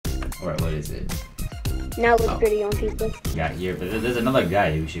Alright, what is it? Now it looks pretty on people. Got here, but there's another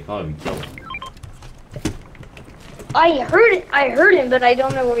guy who should probably be killed. I heard him, but I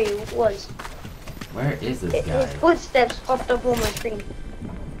don't know where he was. Where is this guy? His footsteps popped up on my screen.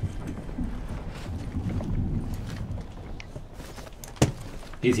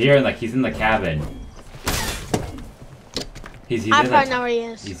 He's here, like he's in the cabin. He's I probably know where he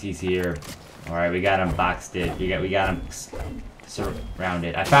is. He's here. All right, we got him boxed it. We got him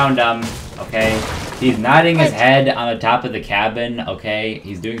surrounded. I found him. Okay, he's nodding his head on the top of the cabin. Okay,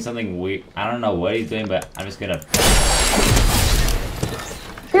 he's doing something weird. I don't know what he's doing, but I'm just gonna.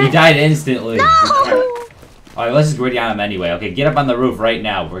 He died instantly. No! Alright, let's just griddy on him anyway. Okay, get up on the roof right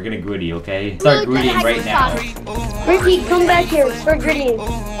now. We're gonna griddy, okay? Start griddying right now. Griddy, come back here. Start griddying.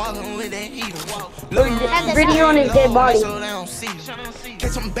 Griddy on his dead body.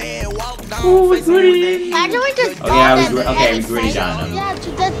 Oh, Griddy. Imagine we just we griddied on him. Yeah, to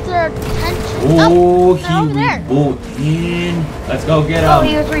get their attention. Oh, he over there. rebooted. Let's go get him. Oh,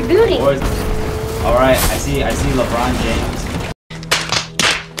 he was rebooting. Alright, I see LeBron James.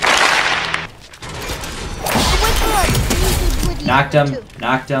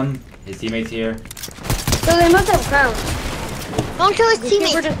 Knocked him. His teammate's here. So they must have crowns. Don't kill his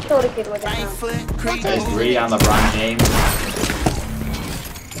teammate. We're just killed a kid with a crown. There's Griddy on LeBron James.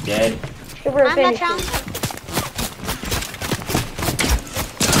 Dead. Super I'm not finished. down.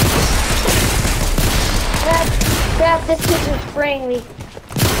 Crap, this kid is spraying me.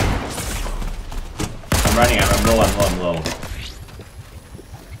 I'm running. I'm low.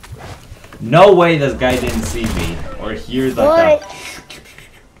 No way this guy didn't see me or hear the. What?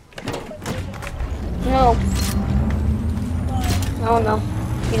 No. Oh no.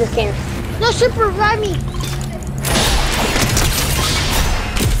 You just can't. No, Super, revive me.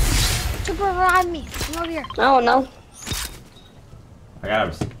 Super, revive me. Come over here. Oh no. I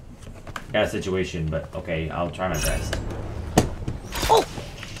got a situation, but okay, I'll try my best. Oh!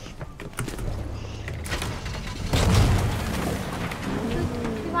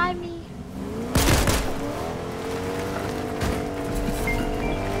 Revive me.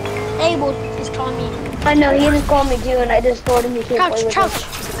 Abel is calling me. I know, he just called me too, and I just told him he can't play with Crouch. us.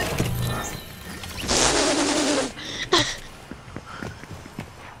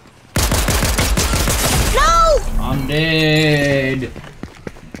 No! I'm dead.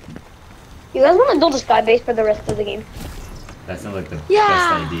 You guys want to build a sky base for the rest of the game? That sounds like the Yeah.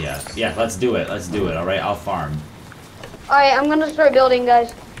 best idea. Yeah, let's do it. All right, I'll farm. Alright, I'm gonna start building,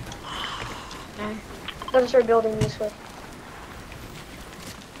 guys. I'm gonna start building this way.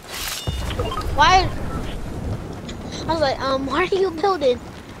 Why? I was like, why are you building?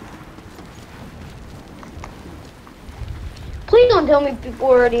 Please don't tell me people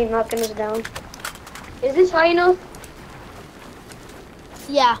are already knocking us down. Is this high enough?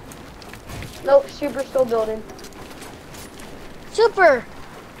 Yeah. Nope, Super's still building. Super!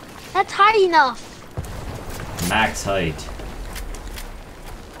 That's high enough. Max height.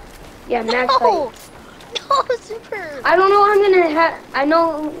 Yeah, max height. No! No, Super! I don't know how I'm gonna I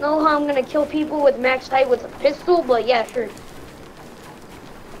don't know how I'm gonna kill people with max height with a pistol, but yeah, sure.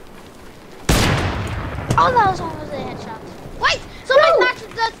 Oh, that was almost a headshot. Wait! Somebody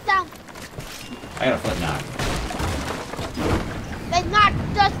knocked us down! I got a foot knock. They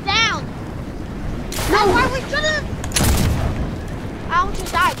knocked us down! That's why we shouldn't... I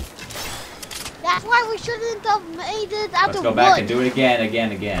almost died. That's why we shouldn't have made it out Let's of go wood. back and do it again.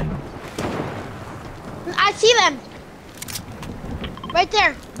 I see them. Right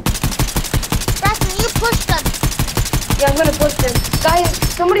there. Preston, you push them. Yeah, I'm gonna push them. Guys,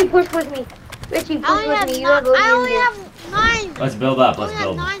 somebody push with me. Richie, push with me. You have I only have 9. Let's build up. I only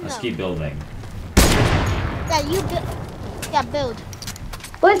have 9 Let's though. keep building. Yeah, you build. Yeah, build.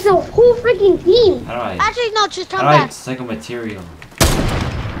 But it's the whole freaking team. How do I? Actually, no, just come How do I back. cycle material?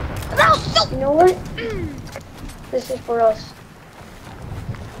 No, no. You know what? This is for us.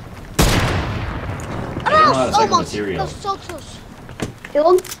 I don't know how to cycle Almost. material. No, so close.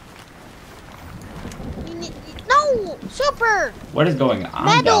 Killed? You need, no, Super. What is going on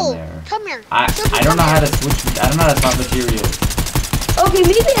Metal. down there? Come here. I Super, don't know come how here. to switch. I don't know how to swap materials. Okay,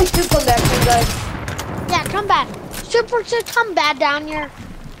 maybe I should come back to you guys. Yeah, come back. Super should come back down here.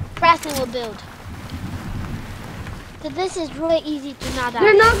 Preston will build. So this is really easy to not die.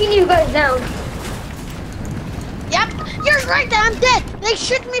 They're knocking you guys down. Yep, you're right there. I'm dead. They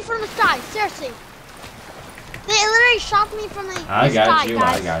shoot me from the sky. Seriously. They literally shot me from the sky, I got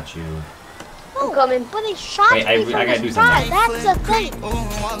guys. you. No, I'm coming. When they shot Wait, me from I gotta the do sky, something. that's the thing.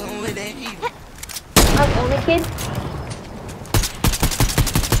 I'm only kid.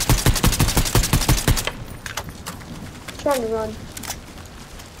 Trying to run.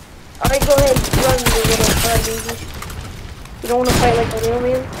 Alright, go ahead. Run, you little crybaby. You don't want to fight like a real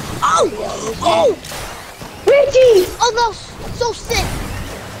man? Oh! Yeah, Oh! Richie! Oh no! So sick!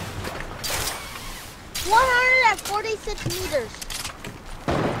 146 meters.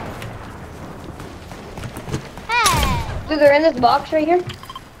 Hey! Dude, they're in this box right here.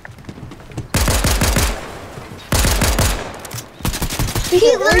 He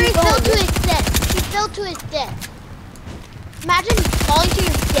literally fell to his death. He fell to his death. Imagine falling to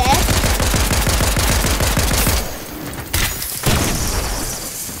your death.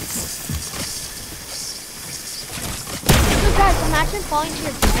 So guys, imagine falling to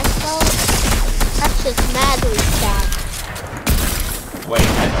your death though. That's just madly sad. Wait,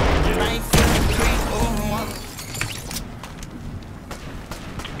 I know what to do.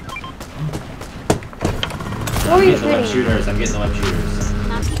 I'm getting the web shooters. I'm getting the web shooters.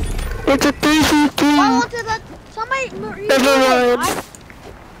 It's a 3v2. I wanted that. Somebody reload it.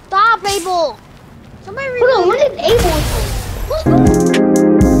 Stop, Abel. Somebody Hold reload on, when it. did Abel come? Who's